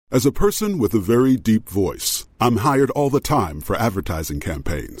As a person with a very deep voice, I'm hired all the time for advertising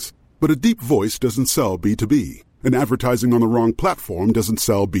campaigns. But a deep voice doesn't sell B2B, and advertising on the wrong platform doesn't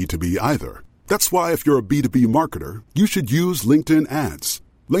sell B2B either. That's why if you're a B2B marketer, you should use LinkedIn ads.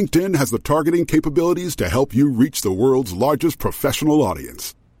 LinkedIn has the targeting capabilities to help you reach the world's largest professional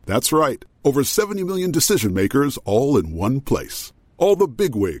audience. That's right, over 70 million decision makers all in one place. All the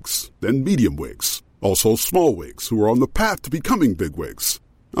big wigs, then medium wigs, also small wigs who are on the path to becoming big wigs.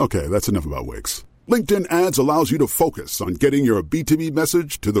 Okay, that's enough about wigs. LinkedIn ads allows you to focus on getting your B2B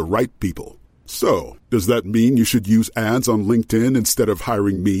message to the right people. So, does that mean you should use ads on LinkedIn instead of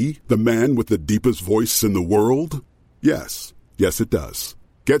hiring me, the man with the deepest voice in the world? Yes. Yes, it does.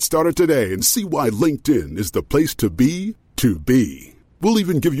 Get started today and see why LinkedIn is the place to be to be. We'll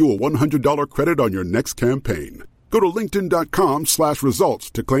even give you a $100 credit on your next campaign. Go to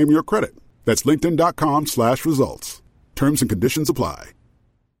linkedin.com/results to claim your credit. That's linkedin.com/results. Terms and conditions apply.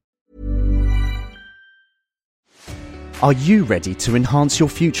 Are you ready to enhance your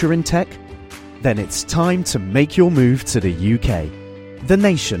future in tech? Then it's time to make your move to the UK, the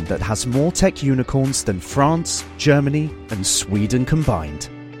nation that has more tech unicorns than France, Germany, and Sweden combined.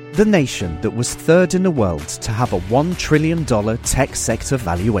 The nation that was third in the world to have a $1 trillion tech sector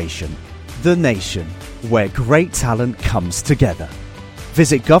valuation. The nation where great talent comes together.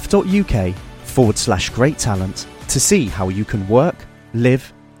 Visit gov.uk/great talent to see how you can work,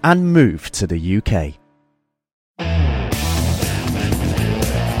 live, and move to the UK.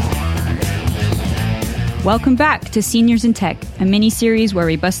 Welcome back to Seniors in Tech, a mini-series where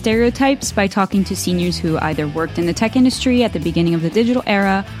we bust stereotypes by talking to seniors who either worked in the tech industry at the beginning of the digital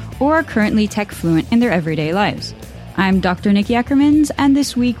era or are currently tech fluent in their everyday lives. I'm Dr. Nikki Ackermans, and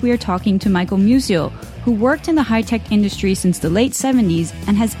this week we are talking to Michael Musial, who worked in the high-tech industry since the late 70s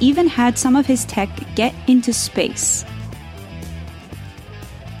and has even had some of his tech get into space.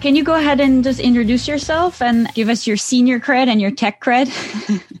 Can you go ahead and just introduce yourself and give us your senior cred and your tech cred?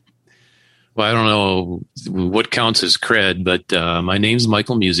 Well, I don't know what counts as cred, but my name's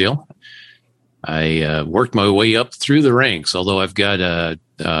Michael Musial. I worked my way up through the ranks. Although I've got a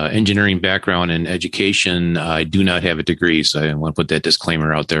engineering background and education, I do not have a degree, so I want to put that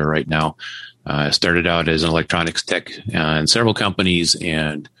disclaimer out there right now. I started out as an electronics tech in several companies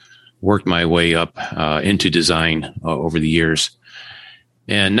and worked my way up into design over the years.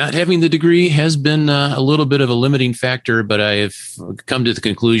 And not having the degree has been a little bit of a limiting factor, but I have come to the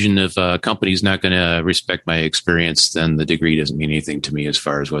conclusion if a company's not going to respect my experience, then the degree doesn't mean anything to me as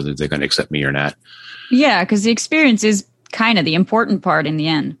far as whether they're going to accept me or not. Yeah, because the experience is kind of the important part in the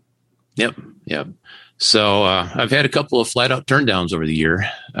end. Yep. So I've had a couple of flat-out turndowns over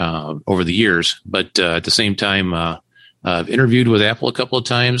the years, but at the same time, I've interviewed with Apple a couple of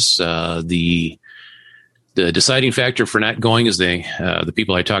times. The deciding factor for not going is the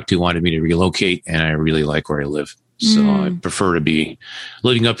people I talked to wanted me to relocate, and I really like where I live. So I prefer to be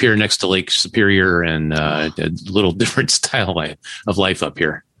living up here next to Lake Superior and a little different style of life up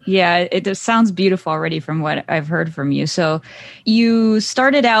here. Yeah, it just sounds beautiful already from what I've heard from you. So you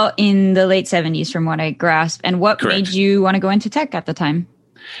started out in the late 70s from what I grasp. And what Correct. Made you want to go into tech at the time?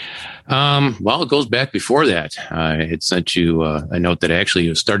 Well, it goes back before that. I had sent you a note that I actually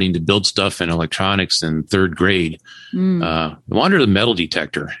was starting to build stuff in electronics in third grade. I wanted a metal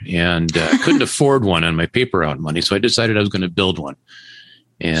detector and couldn't afford one on my paper route money, so I decided I was going to build one.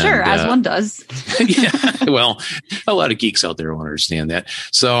 And, sure, as one does. Yeah, well, a lot of geeks out there won't understand that.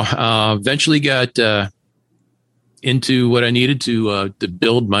 So eventually got into what I needed to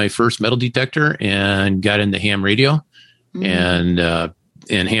build my first metal detector and got into ham radio. And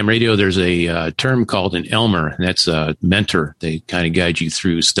in ham radio, there's a term called an Elmer, and that's a mentor. They kind of guide you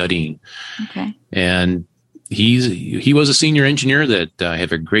through studying. Okay. And he was a senior engineer that I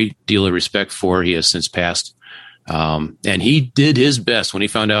have a great deal of respect for. He has since passed. And he did his best when he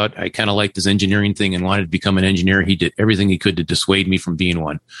found out I kind of liked this engineering thing and wanted to become an engineer. He did everything he could to dissuade me from being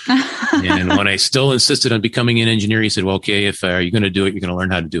one. And when I still insisted on becoming an engineer, he said, well, okay, if you're going to do it, you're going to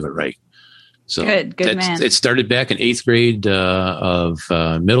learn how to do it right. So good man. It started back in 8th grade of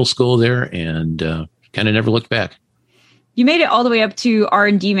middle school there, and kind of never looked back. You made it all the way up to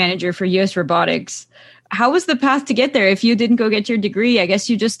R&D manager for US Robotics. How was the path to get there? If you didn't go get your degree, I guess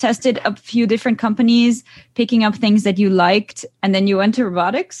you just tested a few different companies, picking up things that you liked, and then you went to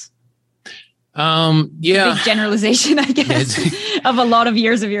robotics? Yeah. Big generalization, I guess, of a lot of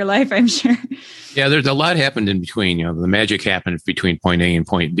years of your life, I'm sure. Yeah, there's a lot happened in between. The magic happened between point A and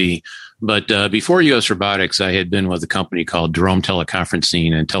point B. But before US Robotics, I had been with a company called Jerome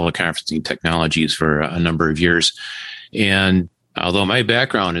Teleconferencing and Teleconferencing Technologies for a number of years. And Although my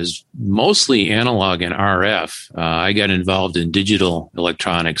background is mostly analog and RF, I got involved in digital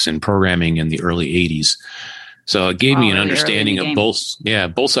electronics and programming in the early 80s. So it gave me an understanding of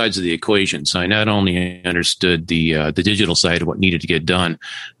both sides of the equation. So I not only understood the digital side of what needed to get done,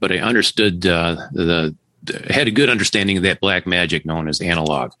 but I understood had a good understanding of that black magic known as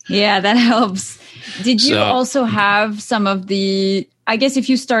analog. Yeah, that helps. Did you also have some of the, I guess if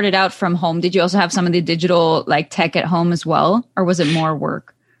you started out from home, did you also have some of the digital like tech at home as well? Or was it more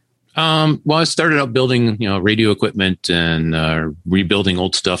work? Well, I started out building, radio equipment and rebuilding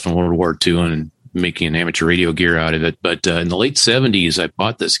old stuff in World War II and making an amateur radio gear out of it. But in the late 70s, I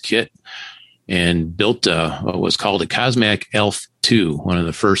bought this kit and built what was called a Cosmac Elf 2, one of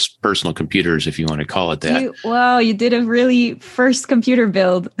the first personal computers, if you want to call it that. You did a really first computer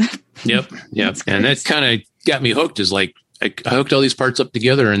build. Yep. And that kind of got me hooked. Is like I hooked all these parts up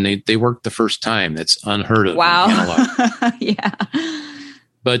together and they worked the first time. That's unheard of. Wow. In analog. Yeah.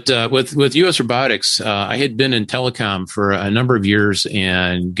 But with US Robotics, I had been in telecom for a number of years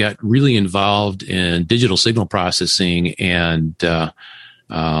and got really involved in digital signal processing and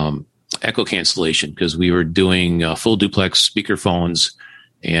echo cancellation because we were doing full duplex speakerphones.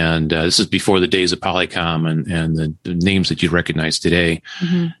 And this is before the days of Polycom and the names that you'd recognize today,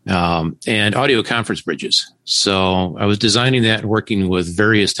 and audio conference bridges. So I was designing that and working with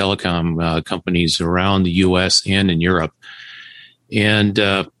various telecom companies around the U.S. and in Europe. And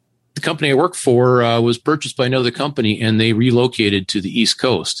the company I worked for was purchased by another company, and they relocated to the East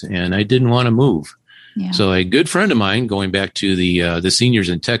Coast, and I didn't want to move. Yeah. So a good friend of mine, going back to the seniors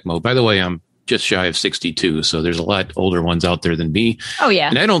in tech mode. By the way, I'm just shy of 62, so there's a lot older ones out there than me. Oh yeah,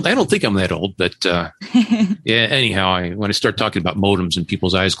 and I don't think I'm that old, but yeah. Anyhow, when I start talking about modems and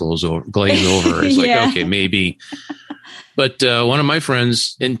people's eyes glaze over, it's like okay, maybe. But one of my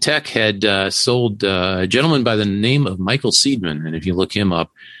friends in tech had sold a gentleman by the name of Michael Seidman. And if you look him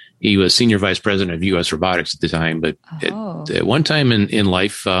up, he was senior vice president of U.S. Robotics at the time. But at one time in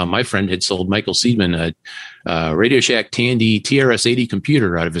life, my friend had sold Michael Seidman a Radio Shack Tandy TRS-80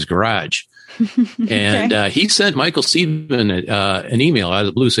 computer out of his garage. And he sent Michael Seidman an email out of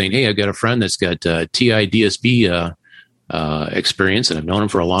the blue saying, hey, I've got a friend that's got TI DSB experience, and I've known him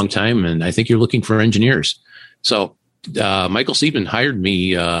for a long time, and I think you're looking for engineers. So Michael Seidman hired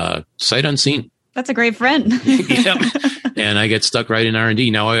me sight unseen. That's a great friend. Yep. And I got stuck right in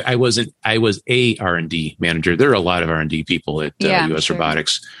R&D. Now I was a R&D manager. There are a lot of R&D people at US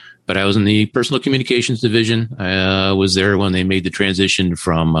Robotics, but I was in the personal communications division. I was there when they made the transition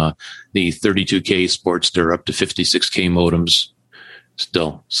from the 32K Sportster up to 56K modems.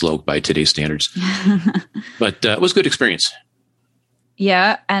 Still slow by today's standards, but it was a good experience.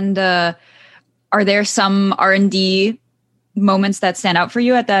 Yeah. And are there some R&D moments that stand out for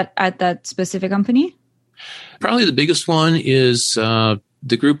you at that specific company? Probably the biggest one is the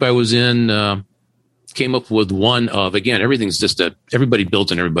group I was in came up with one of, again, everything's just everybody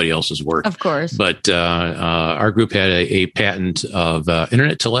builds on everybody else's work. Of course. But our group had a patent of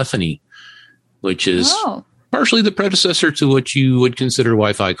internet telephony, which is partially the predecessor to what you would consider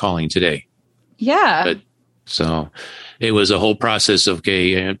Wi-Fi calling today. Yeah. So it was a whole process of,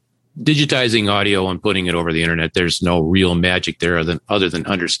 digitizing audio and putting it over the internet. There's no real magic there other than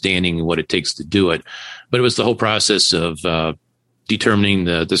understanding what it takes to do it. But it was the whole process of determining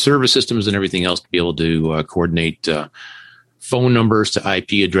the service systems and everything else to be able to coordinate phone numbers to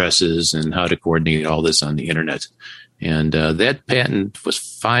IP addresses and how to coordinate all this on the internet. And that patent was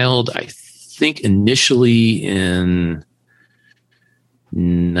filed, I think, initially in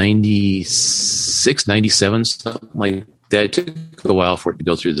 96, 97, something like that. It took a while for it to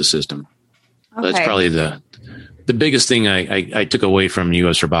go through the system. Okay. That's probably the biggest thing I took away from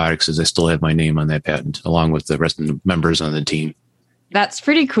US Robotics is I still have my name on that patent along with the rest of the members on the team. That's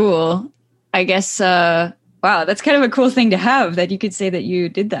pretty cool. I guess, wow, that's kind of a cool thing to have that you could say that you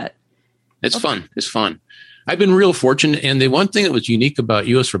did that. It's fun. It's fun. I've been real fortunate. And the one thing that was unique about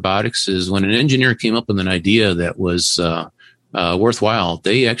US Robotics is when an engineer came up with an idea that was worthwhile,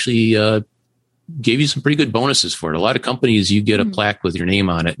 they actually gave you some pretty good bonuses for it. A lot of companies, you get a plaque with your name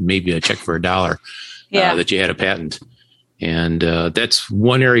on it and maybe a check for $1 that you had a patent. And that's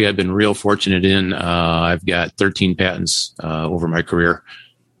one area I've been real fortunate in. I've got 13 patents over my career.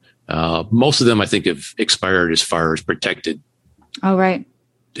 Most of them, I think, have expired as far as protected. Oh, right.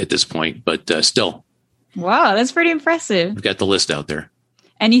 At this point, but still. Wow, that's pretty impressive. I've got the list out there.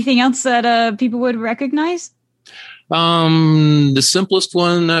 Anything else that people would recognize? The simplest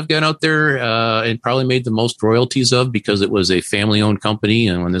one I've got out there and probably made the most royalties of because it was a family-owned company.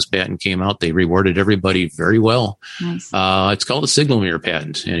 And when this patent came out, they rewarded everybody very well. Nice. It's called a signal mirror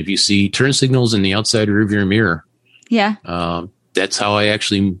patent. And if you see turn signals in the outside rear view mirror, that's how I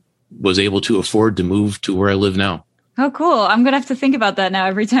actually was able to afford to move to where I live now. Oh, cool. I'm going to have to think about that now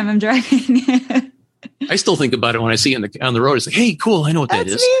every time I'm driving. I still think about it when I see it on the road. It's like, hey, cool. I know what that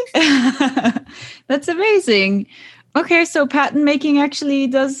is. That's amazing. Okay. So patent making actually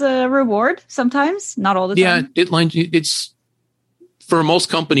does reward sometimes, not all the time. Yeah. It's for most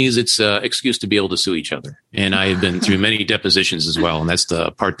companies, it's an excuse to be able to sue each other. And I have been through many depositions as well. And that's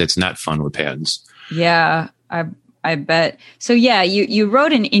the part that's not fun with patents. Yeah. I bet. So yeah, you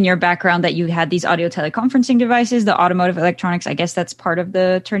wrote in your background that you had these audio teleconferencing devices, the automotive electronics. I guess that's part of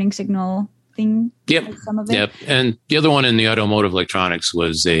the turning signal thing. Yep. Like some of it. Yep. And the other one in the automotive electronics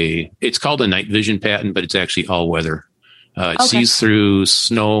was it's called a night vision patent, but it's actually all weather. It sees through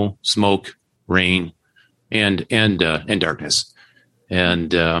snow, smoke, rain, and darkness.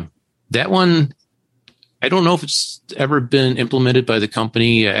 And that one, I don't know if it's ever been implemented by the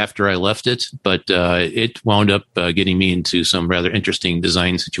company after I left it, but it wound up getting me into some rather interesting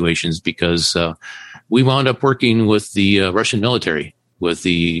design situations because we wound up working with the Russian military with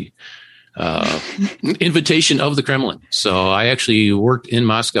the invitation of the Kremlin. So I actually worked in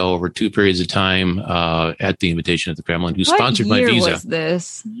Moscow over 2 periods of time at the invitation of the Kremlin, who sponsored my visa. What year was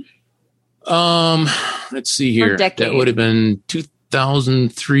this? Let's see here. That would have been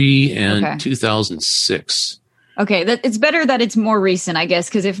 2003 and 2006. Okay, it's better that it's more recent, I guess,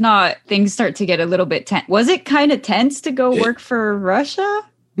 because if not, things start to get a little bit tense. Was it kind of tense to go work for Russia?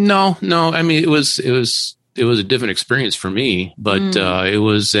 No. I mean, it was a different experience for me, but it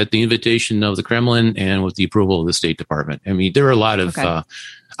was at the invitation of the Kremlin and with the approval of the State Department. I mean, there were a lot of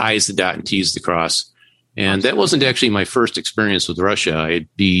I's to dot and T's to cross. And that wasn't actually my first experience with Russia. In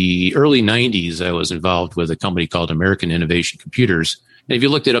the early 90s, I was involved with a company called American Innovation Computers. And if you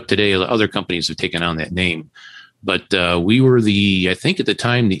looked it up today, other companies have taken on that name. But we were I think at the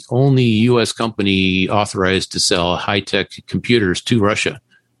time, the only U.S. company authorized to sell high-tech computers to Russia.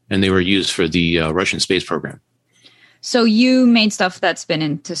 And they were used for the Russian space program. So you made stuff that's been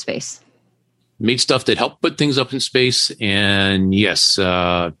into space? Made stuff that helped put things up in space. And yes,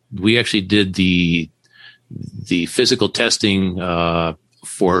 we actually did the physical testing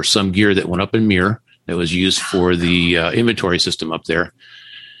for some gear that went up in Mir that was used for the inventory system up there.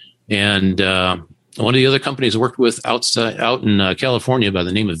 And one of the other companies I worked with out in California by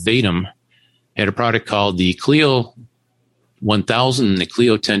the name of Vadim had a product called the Clio 1000 and the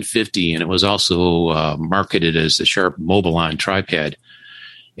Clio 1050, and it was also marketed as the Sharp Mobilon tripod.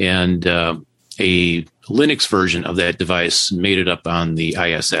 And a Linux version of that device made it up on the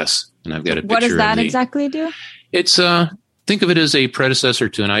ISS. And I've got a picture. What does that exactly do? It's think of it as a predecessor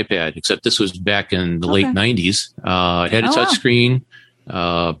to an iPad, except this was back in the late 90s. It had a touch screen.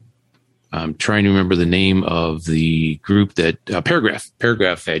 I'm trying to remember the name of the group that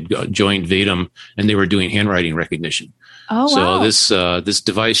Paragraph had joined Vadim, and they were doing handwriting recognition. Oh, wow. So this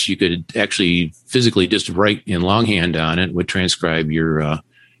device, you could actually physically just write in longhand on it, would transcribe your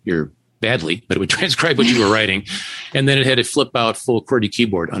badly, but it would transcribe what you were writing. And then it had a flip out full QWERTY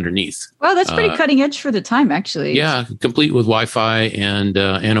keyboard underneath. Wow, that's pretty cutting edge for the time, actually. Yeah, complete with Wi-Fi and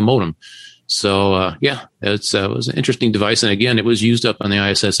a modem. So, it was an interesting device. And again, it was used up on the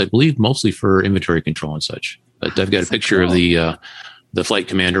ISS, I believe, mostly for inventory control and such. But I've got a picture of the flight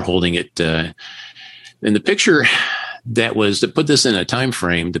commander holding it. And the picture that was, to put this in a time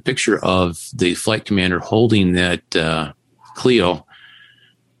frame, the picture of the flight commander holding that Clio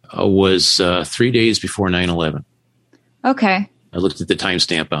was 3 days before 9/11. Okay. I looked at the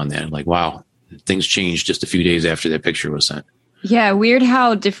timestamp on that. I'm like, wow, things changed just a few days after that picture was sent. Yeah, weird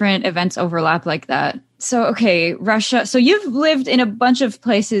how different events overlap like that. So, okay, Russia. So you've lived in a bunch of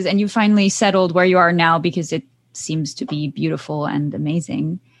places and you finally settled where you are now because it seems to be beautiful and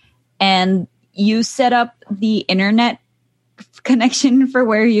amazing. And you set up the internet connection for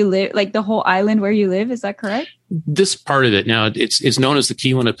where you live, like the whole island where you live. Is that correct? This part of it now, it's known as the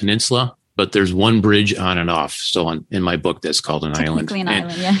Keweenaw Peninsula, but there's one bridge on and off. So in my book, that's called an island.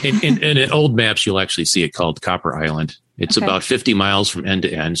 Island, yeah. and in old maps, you'll actually see it called Copper Island. It's about 50 miles from end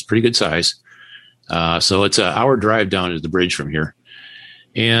to end. It's pretty good size. So it's an hour drive down to the bridge from here.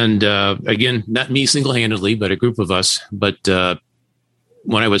 And again, not me single-handedly, but a group of us. But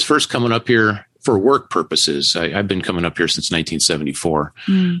when I was first coming up here for work purposes, I've been coming up here since 1974.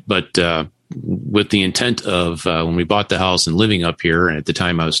 But with the intent of when we bought the house and living up here, and at the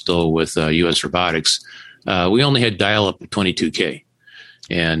time I was still with U.S. Robotics, we only had dial-up at 22K.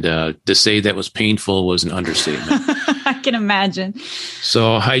 And to say that was painful was an understatement. I can imagine.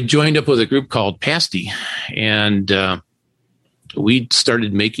 So I joined up with a group called PASTI, and we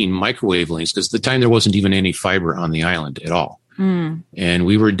started making microwave links because at the time there wasn't even any fiber on the island at all. And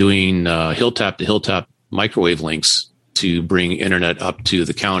we were doing hilltop to hilltop microwave links to bring internet up to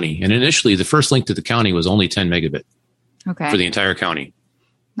the county. And initially, the first link to the county was only 10 megabit for the entire county.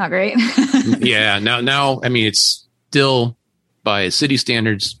 Not great. Yeah. Now, I mean, it's still by city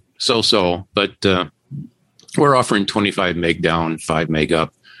standards, so, but we're offering 25 meg down, 5 meg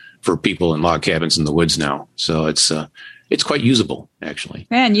up for people in log cabins in the woods now. So it's quite usable, actually.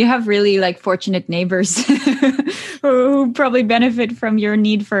 Man, you have really like fortunate neighbors who probably benefit from your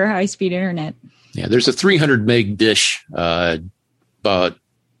need for high-speed internet. Yeah, there's a 300 meg dish about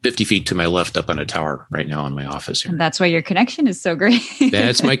 50 feet to my left up on a tower right now in my office here. And that's why your connection is so great.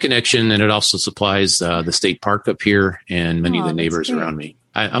 That's my connection, and it also supplies the state park up here and many of the neighbors around me.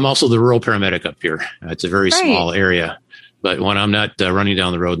 I'm also the rural paramedic up here. It's a very small area, but when I'm not running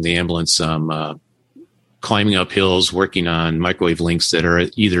down the road in the ambulance, I'm climbing up hills, working on microwave links that are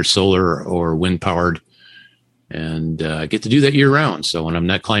either solar or wind powered, and I get to do that year round. So when I'm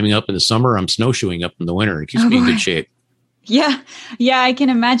not climbing up in the summer, I'm snowshoeing up in the winter. It keeps me in good shape. Yeah, I can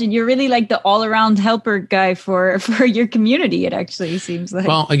imagine. You're really like the all-around helper guy for your community, it actually seems like.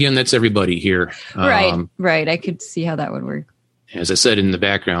 Well, again, that's everybody here. Right. I could see how that would work. As I said in the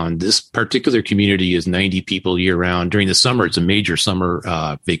background, this particular community is 90 people year-round. During the summer, it's a major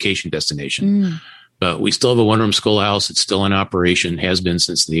summer vacation destination. But we still have a one-room schoolhouse. It's still in operation, has been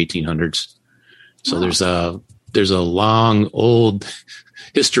since the 1800s. So there's a long, old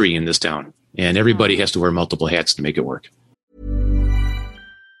history in this town. And everybody has to wear multiple hats to make it work.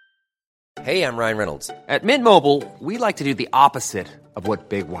 Hey, I'm Ryan Reynolds. At Mint Mobile, we like to do the opposite of what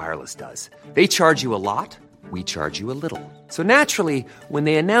Big Wireless does. They charge you a lot, we charge you a little. So naturally, when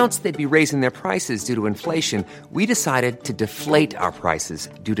they announced they'd be raising their prices due to inflation, we decided to deflate our prices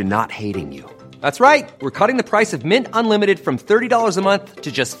due to not hating you. That's right. We're cutting the price of Mint Unlimited from $30 a month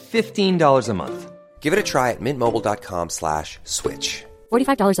to just $15 a month. Give it a try at mintmobile.com/switch.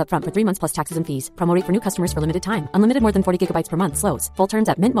 $45 up front for 3 months plus taxes and fees. Promo rate for new customers for limited time. Unlimited more than 40 gigabytes per month. Slows full terms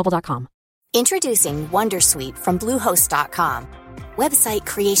at mintmobile.com. Introducing Wondersuite from Bluehost.com. Website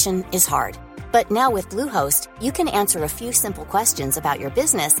creation is hard, but now with Bluehost, you can answer a few simple questions about your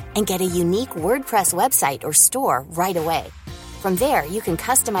business and get a unique WordPress website or store right away. From there, you can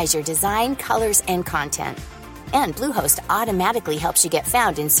customize your design, colors, and content. And Bluehost automatically helps you get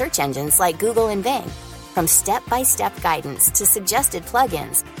found in search engines like Google and Bing. From step-by-step guidance to suggested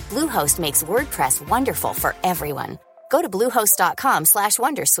plugins, Bluehost makes WordPress wonderful for everyone. Go to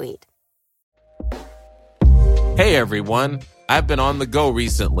bluehost.com/wondersuite. Hey everyone, I've been on the go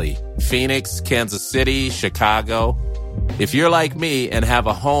recently. Phoenix, Kansas City, Chicago. If you're like me and have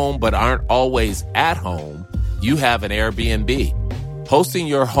a home but aren't always at home, you have an Airbnb. Hosting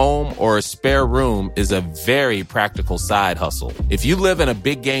your home or a spare room is a very practical side hustle. If you live in a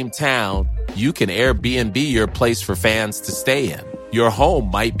big game town, you can Airbnb your place for fans to stay in. Your home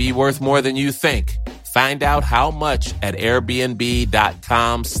might be worth more than you think. Find out how much at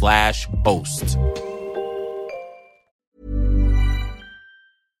airbnb.com/host.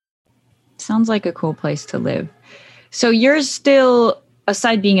 Sounds like a cool place to live. So you're still,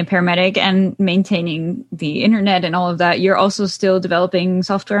 aside being a paramedic and maintaining the internet and all of that, you're also still developing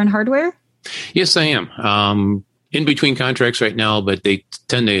software and hardware? Yes, I am. In between contracts right now, but they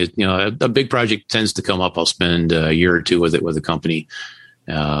tend to, a big project tends to come up. I'll spend a year or two with it with a company.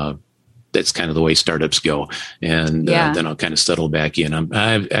 That's kind of the way startups go. And then I'll kind of settle back in.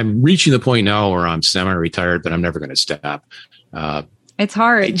 I'm reaching the point now where I'm semi-retired, but I'm never going to stop. It's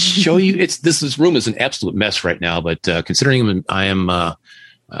hard. This room is an absolute mess right now, but considering I am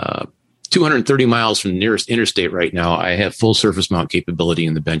 230 miles from the nearest interstate right now, I have full surface mount capability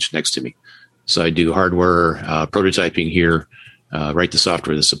in the bench next to me. So I do hardware prototyping here, write the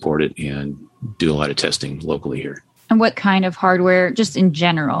software to support it, and do a lot of testing locally here. And what kind of hardware, just in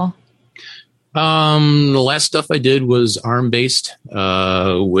general? The last stuff I did was ARM-based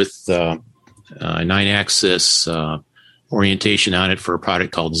with 9-axis orientation on it for a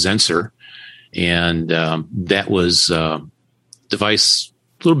product called Zensor. And that was a device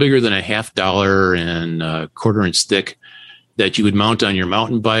a little bigger than a $50 and a quarter-inch thick that you would mount on your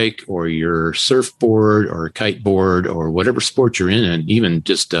mountain bike or your surfboard or kiteboard or whatever sport you're in. And even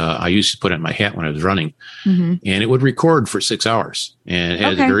just, I used to put it in my hat when I was running, and it would record for 6 hours, and it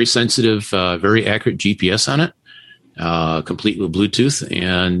had a very sensitive, very accurate GPS on it, complete with Bluetooth.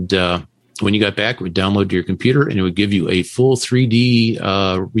 And, when you got back, it would download to your computer and it would give you a full 3D,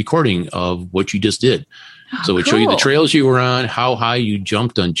 recording of what you just did. So it would show you the trails you were on, how high you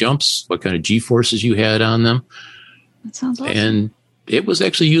jumped on jumps, what kind of G-forces you had on them. That sounds awesome. And it was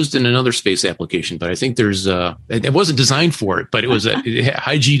actually used in another space application, but I think there's it wasn't designed for it, but it was a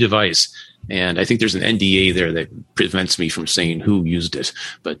high G device. And I think there's an NDA there that prevents me from saying who used it.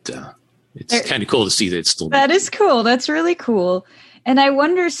 But it's kind of cool to see that it's still. That is cool. That's really cool. And I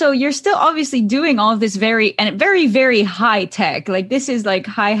wonder, so you're still obviously doing all of this very, very high tech. Like this is like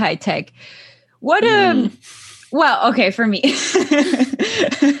high tech. What, well, okay, for me.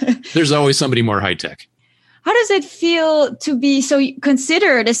 There's always somebody more high tech. How does it feel to be so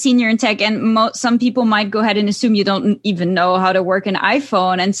considered a senior in tech? And some people might go ahead and assume you don't even know how to work an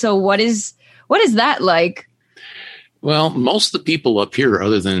iPhone. And so what is that like? Well, most of the people up here,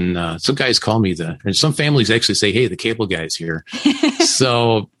 other than some guys call me and some families actually say, hey, the cable guy's here.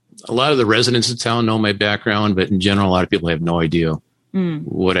 So a lot of the residents of town know my background, but in general, a lot of people have no idea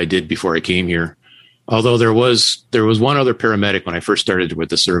what I did before I came here. Although there was one other paramedic when I first started with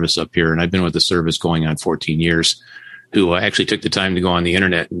the service up here, and I've been with the service going on 14 years, who actually took the time to go on the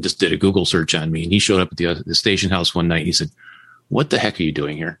internet and just did a Google search on me. And he showed up at the station house one night and he said, what the heck are you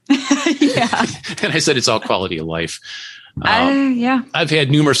doing here? Yeah. And I said, it's all quality of life. Yeah. I've had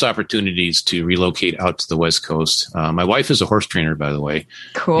numerous opportunities to relocate out to the West Coast. My wife is a horse trainer, by the way.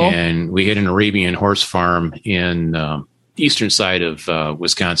 Cool. And we had an Arabian horse farm in eastern side of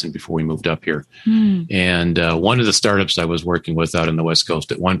Wisconsin before we moved up here. And one of the startups I was working with out on the West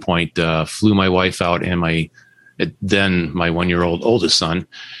Coast at one point flew my wife out and my 1-year-old oldest son.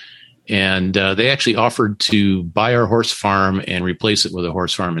 And they actually offered to buy our horse farm and replace it with a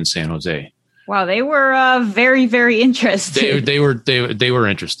horse farm in San Jose. Wow, they were very, very interested. They were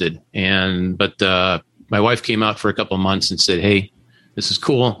interested, but my wife came out for a couple of months and said, "Hey, this is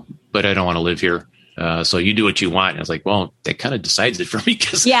cool, but I don't want to live here. So you do what you want." And I was like, "Well, that kind of decides it for me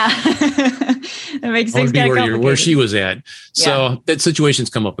because that makes things kind of complicated. Where she was at." So that situation's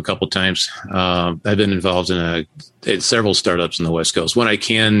come up a couple of times. I've been involved in several startups in the West Coast. One I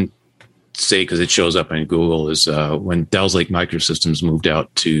can say, because it shows up on Google, is when Dells Lake Microsystems moved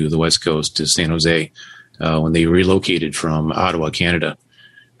out to the West Coast to San Jose, when they relocated from Ottawa, Canada.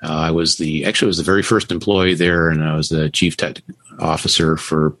 I was the very first employee there, and I was the chief tech officer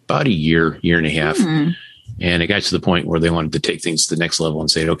for about a year and a half. And it got to the point where they wanted to take things to the next level and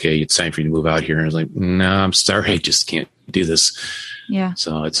say, okay, it's time for you to move out here. And I was like, no, I'm sorry, I just can't do this. Yeah.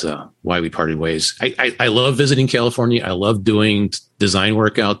 So it's why we parted ways. I love visiting California. I love doing design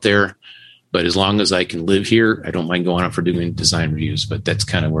work out there. But as long as I can live here, I don't mind going out for doing design reviews. But that's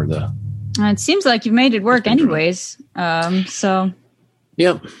kind of where it seems like you've made it work anyways. So.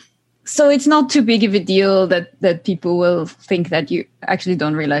 Yep. So it's not too big of a deal that people will think that you actually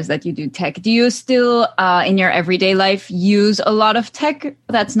don't realize that you do tech. Do you still, in your everyday life, use a lot of tech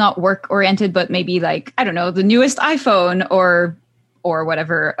that's not work-oriented, but maybe like, I don't know, the newest iPhone or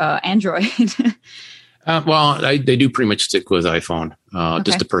whatever, Android? Well, they do pretty much stick with iPhone. Okay.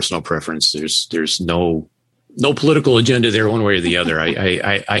 Just a personal preference. There's no political agenda there one way or the other.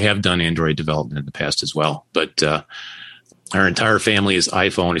 I have done Android development in the past as well, but our entire family is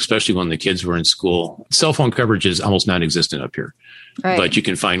iPhone, especially when the kids were in school. Cell phone coverage is almost non-existent up here, right. But you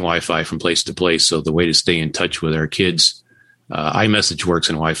can find Wi-Fi from place to place. So the way to stay in touch with our kids, iMessage works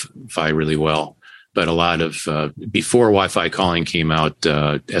in Wi-Fi really well. But a lot of, before Wi-Fi calling came out,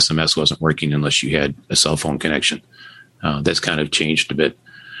 SMS wasn't working unless you had a cell phone connection. That's kind of changed a bit.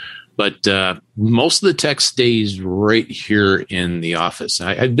 But most of the tech stays right here in the office.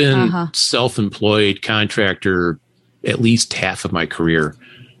 I've been self-employed contractor at least half of my career.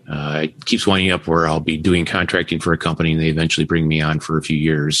 It keeps winding up where I'll be doing contracting for a company and they eventually bring me on for a few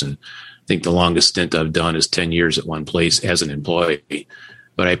years. And I think the longest stint I've done is 10 years at one place as an employee.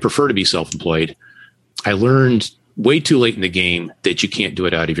 But I prefer to be self-employed. I learned way too late in the game that you can't do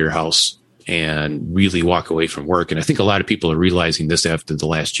it out of your house and really walk away from work. And I think a lot of people are realizing this after the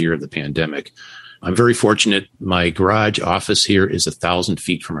last year of the pandemic. I'm very fortunate. My garage office here is 1,000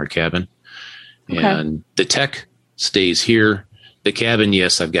 feet from our cabin. Okay. And the tech stays here. The cabin,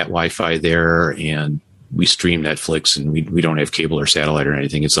 yes, I've got Wi-Fi there and we stream Netflix and we don't have cable or satellite or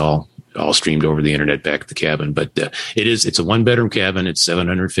anything. It's all streamed over the internet back at the cabin. But it's a 1-bedroom cabin. It's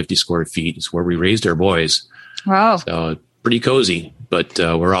 750 square feet. It's where we raised our boys. Wow. So pretty cozy, but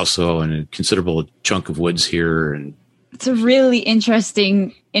we're also in a considerable chunk of woods here. And it's a really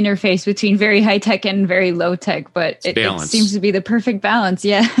interesting interface between very high tech and very low tech, but it seems to be the perfect balance.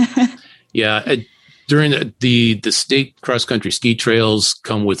 Yeah. Yeah. During the state cross-country ski trails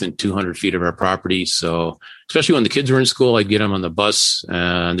come within 200 feet of our property. So especially when the kids were in school, I'd get them on the bus.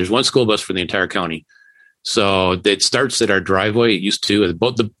 And there's one school bus for the entire county. So it starts at our driveway. It used to.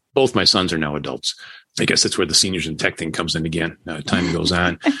 Both my sons are now adults. I guess that's where the seniors in tech thing comes in again. Time goes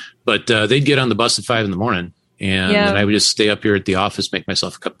on. But they'd get on the bus at 5 a.m. And then I would just stay up here at the office, make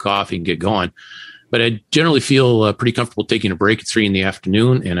myself a cup of coffee and get going. But I generally feel pretty comfortable taking a break at 3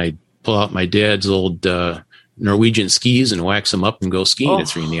 p.m. and I'd pull out my dad's old Norwegian skis and wax them up and go skiing at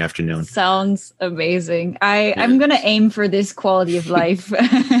 3 p.m. Sounds amazing. I'm going to aim for this quality of life.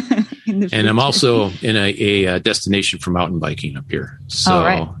 And I'm also in a destination for mountain biking up here. So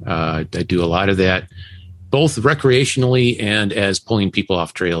I do a lot of that, both recreationally and as pulling people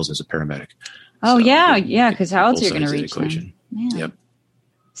off trails as a paramedic. Oh, so, yeah. Because how else are you going to reach them? Yeah. Yep.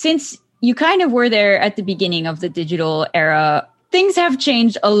 Since you kind of were there at the beginning of the digital era, things have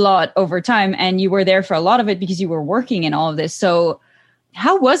changed a lot over time, and you were there for a lot of it because you were working in all of this. So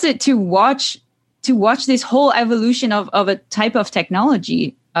how was it to watch this whole evolution of a type of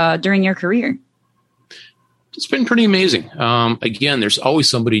technology during your career? It's been pretty amazing. Again, there's always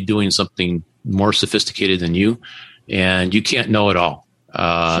somebody doing something more sophisticated than you, and you can't know it all.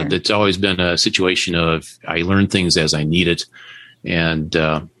 Sure. That's always been a situation of I learn things as I need it, and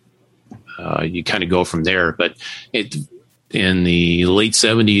you kind of go from there. But in the late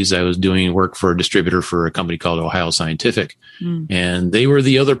 70s, I was doing work for a distributor for a company called Ohio Scientific, and they were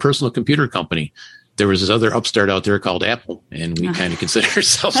the other personal computer company. There was this other upstart out there called Apple, and we kind of consider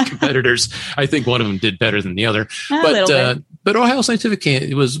ourselves competitors. I think one of them did better than the other, but Ohio Scientific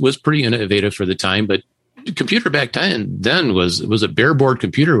was pretty innovative for the time. But the computer back then was a bare board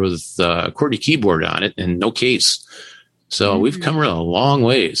computer with a QWERTY keyboard on it and no case. So we've come a long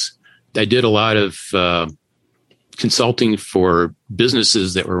ways. I did a lot of consulting for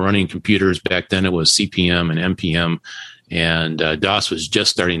businesses that were running computers. Back then it was CP/M and MPM, and DOS was just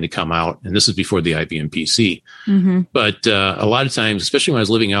starting to come out. And this is before the IBM PC. But a lot of times, especially when I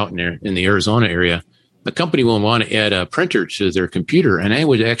was living out in the Arizona area, a company will want to add a printer to their computer, and I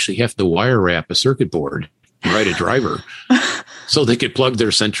would actually have to wire wrap a circuit board and write a driver so they could plug their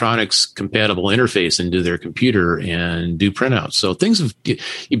Centronics compatible interface into their computer and do printouts. So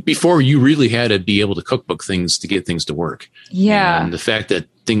before you really had to be able to cookbook things to get things to work. Yeah. And the fact that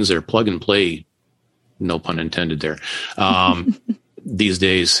things are plug and play, no pun intended there, these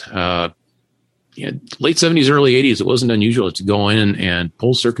days, late 70s, early 80s, it wasn't unusual to go in and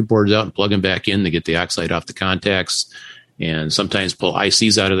pull circuit boards out and plug them back in to get the oxide off the contacts, and sometimes pull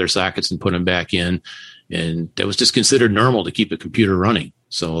ICs out of their sockets and put them back in. And that was just considered normal to keep a computer running.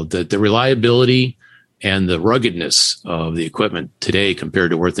 So the reliability and the ruggedness of the equipment today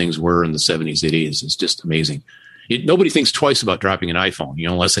compared to where things were in the 70s, 80s is just amazing. Nobody thinks twice about dropping an iPhone,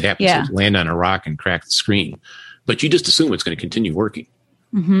 unless it happens to land on a rock and crack the screen. But you just assume it's going to continue working.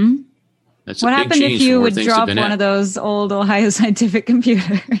 That's what a big happened change if you from where would things drop have been one at. of those old Ohio Scientific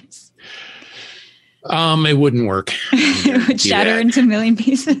computers? It wouldn't work. It would shatter into a million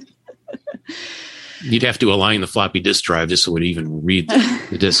pieces. You'd have to align the floppy disk drive just so it would even read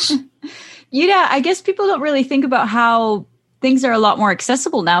the disks. Yeah, I guess people don't really think about how things are a lot more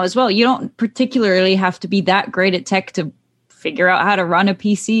accessible now as well. You don't particularly have to be that great at tech to figure out how to run a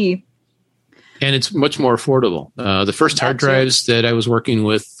PC. And it's much more affordable. The first hard drives that I was working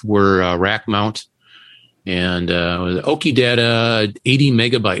with were rack mount. And the Okidata 80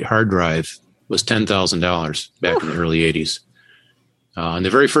 megabyte hard drive was $10,000 back in the early 80s. And the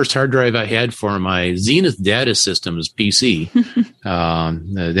very first hard drive I had for my Zenith Data Systems PC,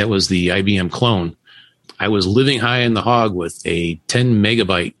 that was the IBM clone. I was living high in the hog with a 10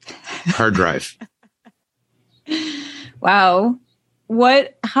 megabyte hard drive. Wow.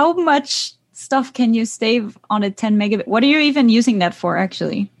 How much stuff can you save on a 10 megabit? What are you even using that for,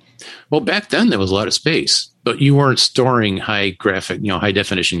 actually? Well, back then there was a lot of space, but you weren't storing high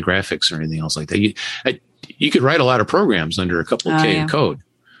definition graphics or anything else like that. You could write a lot of programs under a couple of K of code.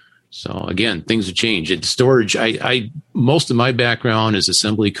 So again, things have changed. It's storage. Most of my background is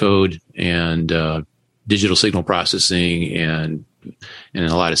assembly code and digital signal processing and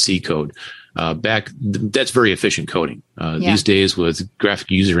a lot of C code. That's very efficient coding. These days with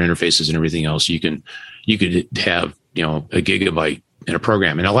graphic user interfaces and everything else, you could have a gigabyte in a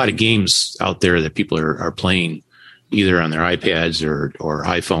program, and a lot of games out there that people are playing either on their iPads or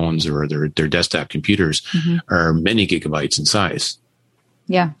iPhones or their desktop computers are many gigabytes in size.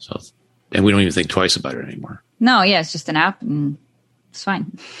 Yeah. So, and we don't even think twice about it anymore. No, yeah, it's just an app and it's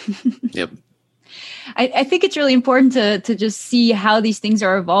fine. Yep. I think it's really important to just see how these things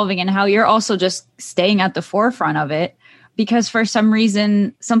are evolving and how you're also just staying at the forefront of it, because for some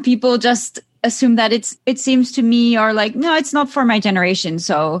reason, some people just assume that it seems to me are like, no, it's not for my generation,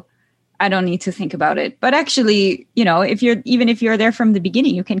 so I don't need to think about it. But actually, if you're there from the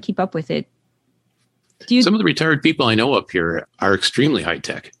beginning, you can keep up with it. Some of the retired people I know up here are extremely high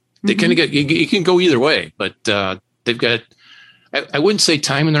tech. They kind of you can go either way, but they've got, I wouldn't say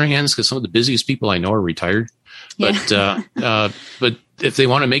time in their hands, because some of the busiest people I know are retired, but if they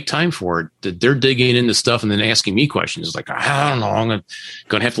want to make time for it, that they're digging into stuff and then asking me questions. It's like, I don't know, I'm going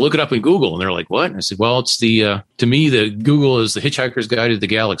to have to look it up in Google. And they're like, what? And I said, well, it's to me, the Google is the Hitchhiker's Guide to the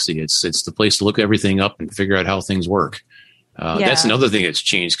Galaxy. It's the place to look everything up and figure out how things work. That's another thing that's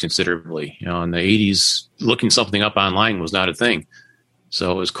changed considerably. In the 80s, looking something up online was not a thing.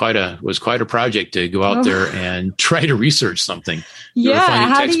 So it was quite a project to go out there and try to research something.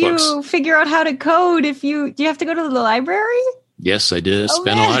 How do you figure out how to code do you have to go to the library? Yes, I did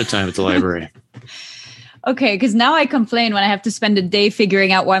spend a lot of time at the library. Okay, because now I complain when I have to spend a day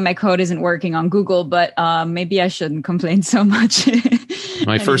figuring out why my code isn't working on Google, but maybe I shouldn't complain so much.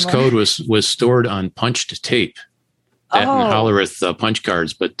 My first code was stored on punched tape. That and Hollerith punch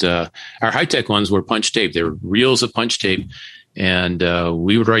cards, but our high-tech ones were punch tape. They were reels of punch tape. And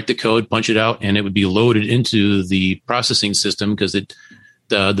we would write the code, punch it out, and it would be loaded into the processing system because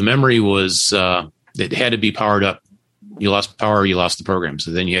the memory was it had to be powered up. You lost power, you lost the program.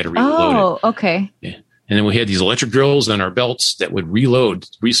 So then you had to reload it. Oh, okay. Yeah. And then we had these electric drills on our belts that would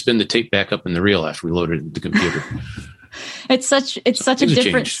respin the tape back up in the reel after we loaded the computer. It's such a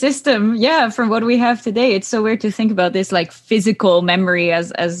different system, from what we have today. It's so weird to think about this like physical memory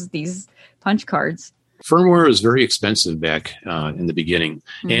as these punch cards. Firmware was very expensive back in the beginning,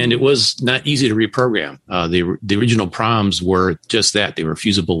 and it was not easy to reprogram. The original PROMs were just that. They were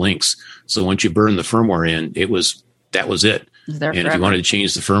fusible links. So once you burn the firmware in, that was it. And forever. If you wanted to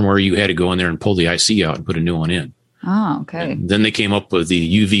change the firmware, you had to go in there and pull the IC out and put a new one in. Oh, okay. And then they came up with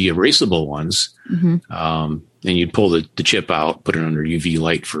the UV erasable ones. And you'd pull the chip out, put it under UV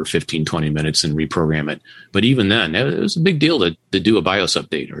light for 15, 20 minutes and reprogram it. But even then, it was a big deal to do a BIOS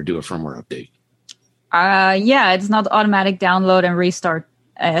update or do a firmware update. It's not automatic download and restart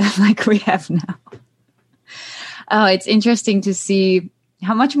like we have now. Oh, it's interesting to see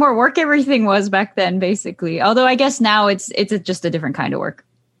how much more work everything was back then, basically. Although I guess now it's just a different kind of work.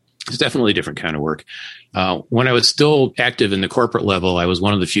 It's definitely a different kind of work. When I was still active in the corporate level, I was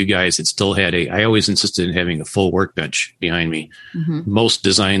one of the few guys that still had I always insisted in having a full workbench behind me. Most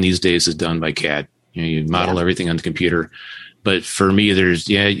design these days is done by CAD. You model everything on the computer. But for me,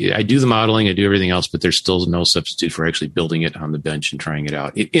 I do the modeling, I do everything else, but there's still no substitute for actually building it on the bench and trying it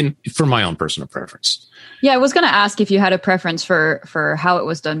out for my own personal preference. Yeah, I was going to ask if you had a preference for how it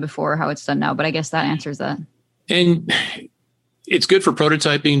was done before, how it's done now, but I guess that answers that. And it's good for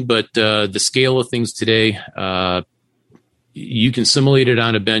prototyping, but the scale of things today, you can simulate it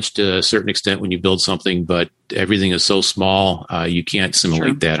on a bench to a certain extent when you build something, but everything is so small, you can't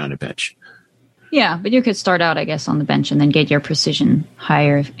simulate that on a bench. Yeah, but you could start out, I guess, on the bench and then get your precision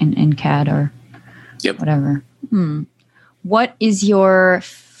higher in CAD or whatever. What is your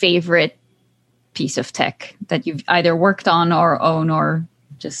favorite piece of tech that you've either worked on or own or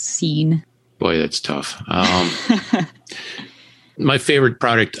just seen? Boy, that's tough. My favorite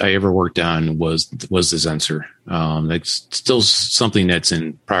product I ever worked on was the Zensor. That's still something that's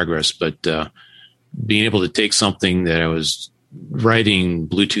in progress, but being able to take something that I was writing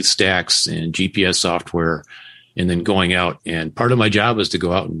Bluetooth stacks and GPS software and then going out. And part of my job was to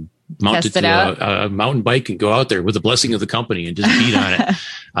go out and mount it to a mountain bike and go out there with the blessing of the company and just beat on it.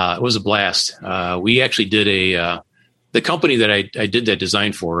 It was a blast. We actually did the company that I did that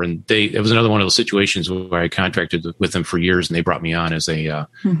design for, and it was another one of those situations where I contracted with them for years and they brought me on as a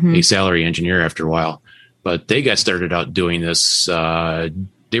salary engineer after a while. But they got started out doing this.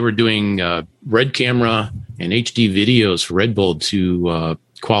 They were doing Red Camera and HD videos for Red Bull to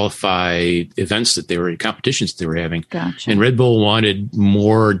qualify events competitions that they were having. Gotcha. And Red Bull wanted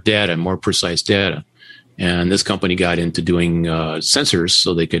more data, more precise data. And this company got into doing sensors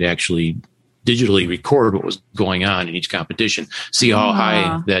so they could actually digitally record what was going on in each competition, see how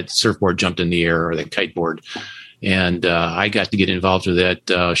high that surfboard jumped in the air or that kiteboard. And I got to get involved with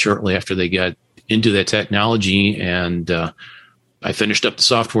that shortly after they got into that technology. And I finished up the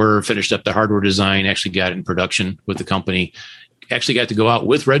software, finished up the hardware design, actually got it in production with the company, actually got to go out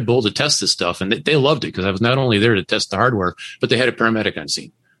with Red Bull to test this stuff. And they loved it because I was not only there to test the hardware, but they had a paramedic on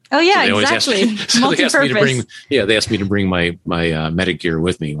scene. Oh, yeah, exactly. They asked me to bring my medic gear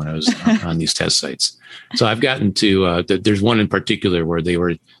with me when I was on these test sites. So I've gotten to, there's one in particular where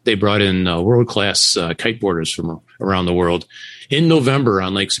they brought in world-class kiteboarders from around the world in November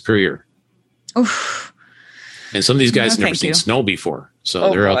on Lake Superior. Oof. And some of these guys have never seen snow before.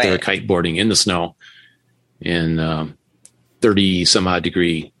 So they're out there kiteboarding in the snow in 30 some odd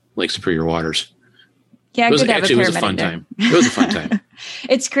degree Lake Superior waters. Yeah, it was a fun time. It was a fun time.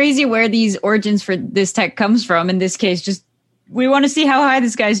 It's crazy where these origins for this tech comes from. In this case, just we want to see how high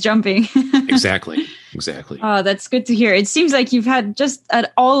this guy's jumping. Exactly. Oh, that's good to hear. It seems like you've had just an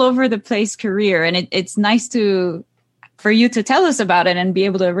all over the place career, and it's nice to for you to tell us about it and be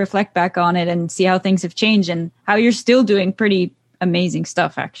able to reflect back on it and see how things have changed and how you're still doing pretty amazing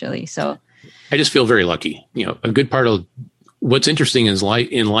stuff, actually. So I just feel very lucky. A good part of what's interesting in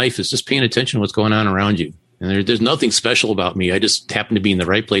life is just paying attention to what's going on around you. And there's nothing special about me. I just happen to be in the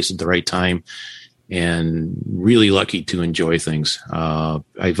right place at the right time and really lucky to enjoy things.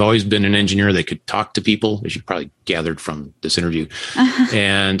 I've always been an engineer that could talk to people, as you probably gathered from this interview.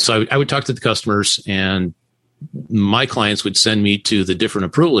 And so I would talk to the customers, and my clients would send me to the different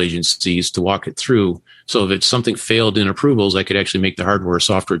approval agencies to walk it through. So if something failed in approvals, I could actually make the hardware or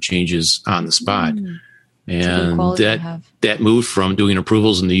software changes on the spot. And that moved from doing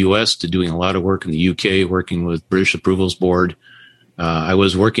approvals in the U.S. to doing a lot of work in the U.K., working with British Approvals Board. I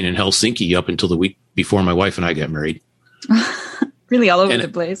was working in Helsinki up until the week before my wife and I got married. Really all over the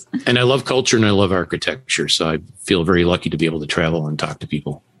place. And I love culture and I love architecture. So I feel very lucky to be able to travel and talk to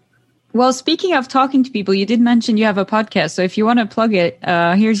people. Well, speaking of talking to people, you did mention you have a podcast. So if you want to plug it,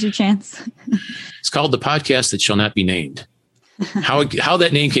 here's your chance. It's called The Podcast That Shall Not Be Named. How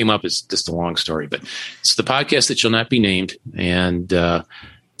that name came up is just a long story, but it's The Podcast That Shall Not Be Named. And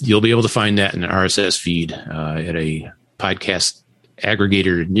you'll be able to find that in an RSS feed at a podcast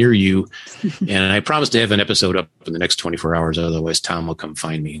aggregator near you. And I promise to have an episode up in the next 24 hours. Otherwise, Tom will come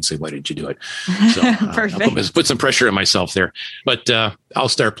find me and say, why didn't you do it? So I'll put some pressure on myself there. But I'll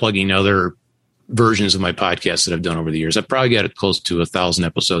start plugging other versions of my podcasts that I've done over the years. I've probably got close to 1,000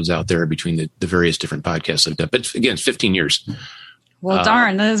 episodes out there between the various different podcasts I've done. But again, it's 15 years. Well,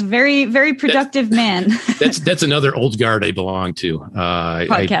 darn, that's a very, very productive man. That's another old guard I belong to.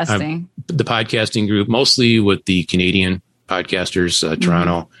 Podcasting. The podcasting group, mostly with the Canadian podcasters,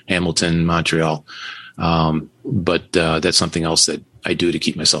 Toronto, Hamilton, Montreal. But that's something else that I do to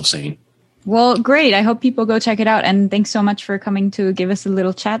keep myself sane. Well, great. I hope people go check it out. And thanks so much for coming to give us a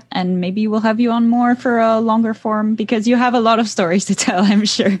little chat. And maybe we'll have you on more for a longer form because you have a lot of stories to tell, I'm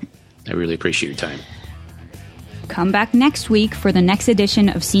sure. I really appreciate your time. Come back next week for the next edition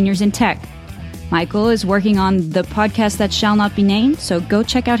of Seniors in Tech. Michael is working on the podcast that shall not be named, so go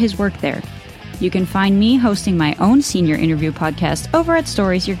check out his work there. You can find me hosting my own senior interview podcast over at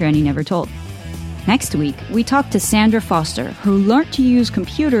Stories Your Granny Never Told. Next week, we talk to Sandra Foster, who learned to use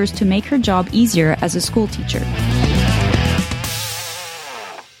computers to make her job easier as a school teacher.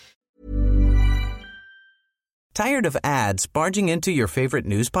 Tired of ads barging into your favorite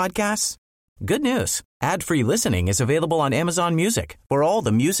news podcasts? Good news. Ad-free listening is available on Amazon Music for all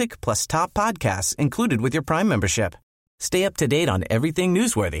the music plus top podcasts included with your Prime membership. Stay up to date on everything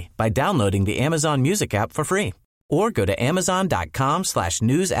newsworthy by downloading the Amazon Music app for free or go to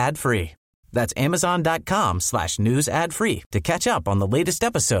amazon.com/news ad free. That's amazon.com/news ad free to catch up on the latest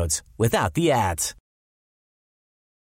episodes without the ads.